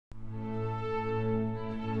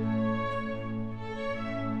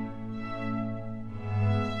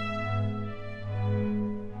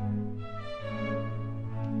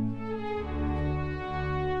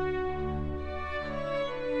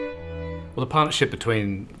Well, the partnership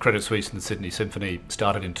between Credit Suisse and the Sydney Symphony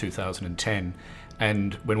started in 2010,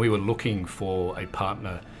 and when we were looking for a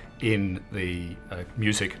partner in the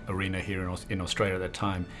music arena here in Australia at that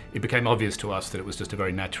time, it became obvious to us that it was just a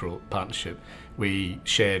very natural partnership. We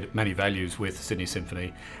shared many values with Sydney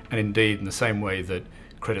Symphony, and indeed in the same way that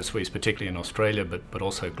Credit Suisse, particularly in Australia, but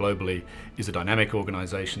also globally, is a dynamic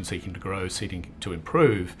organisation seeking to grow, seeking to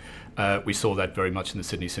improve, we saw that very much in the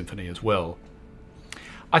Sydney Symphony as well.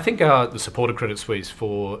 I think the support of Credit Suisse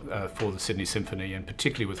for the Sydney Symphony, and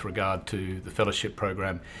particularly with regard to the fellowship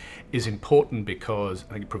program, is important because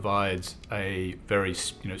I think it provides a very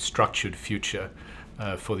structured future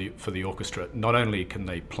for the orchestra. Not only can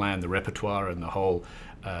they plan the repertoire and the whole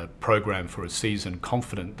program for a season,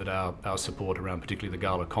 confident that our support around particularly the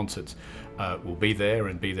gala concerts will be there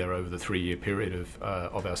and be there over the 3-year period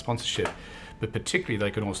of our sponsorship, but particularly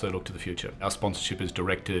they can also look to the future. Our sponsorship is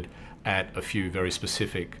directed at a few very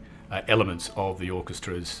specific elements of the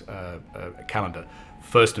orchestra's calendar.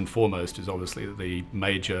 First and foremost is obviously the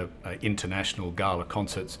major international gala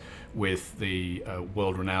concerts with the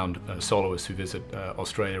world-renowned soloists who visit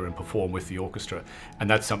Australia and perform with the orchestra, and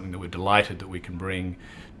that's something that we're delighted that we can bring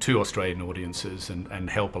to Australian audiences and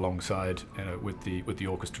help alongside with the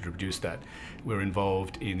orchestra to produce that. We're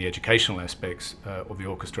involved in the educational aspects of the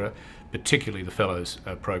orchestra, particularly the Fellows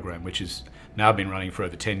program, which has now been running for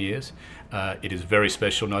over 10 years. It is very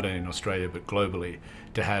special, not only in Australia but globally,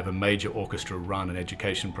 to have a major orchestra run an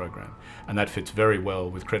education program, and that fits very well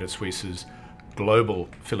with Credit Suisse's global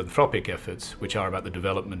philanthropic efforts, which are about the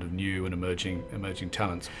development of new and emerging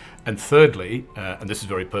talents. And thirdly, and this is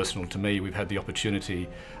very personal to me, we've had the opportunity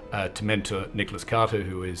to mentor Nicholas Carter,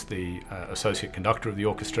 who is the associate conductor of the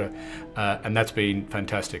orchestra, and that's been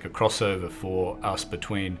fantastic, a crossover for us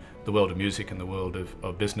between the world of music and the world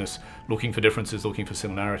of business, looking for differences, looking for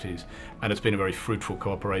similarities, and it's been a very fruitful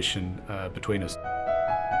cooperation between us.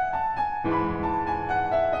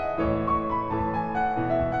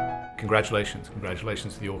 Congratulations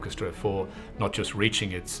to the orchestra for not just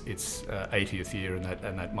reaching its 80th year and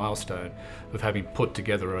that milestone, of having put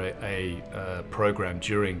together a program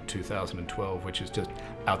during 2012, which is just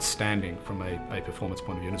outstanding from a performance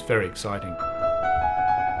point of view, and it's very exciting.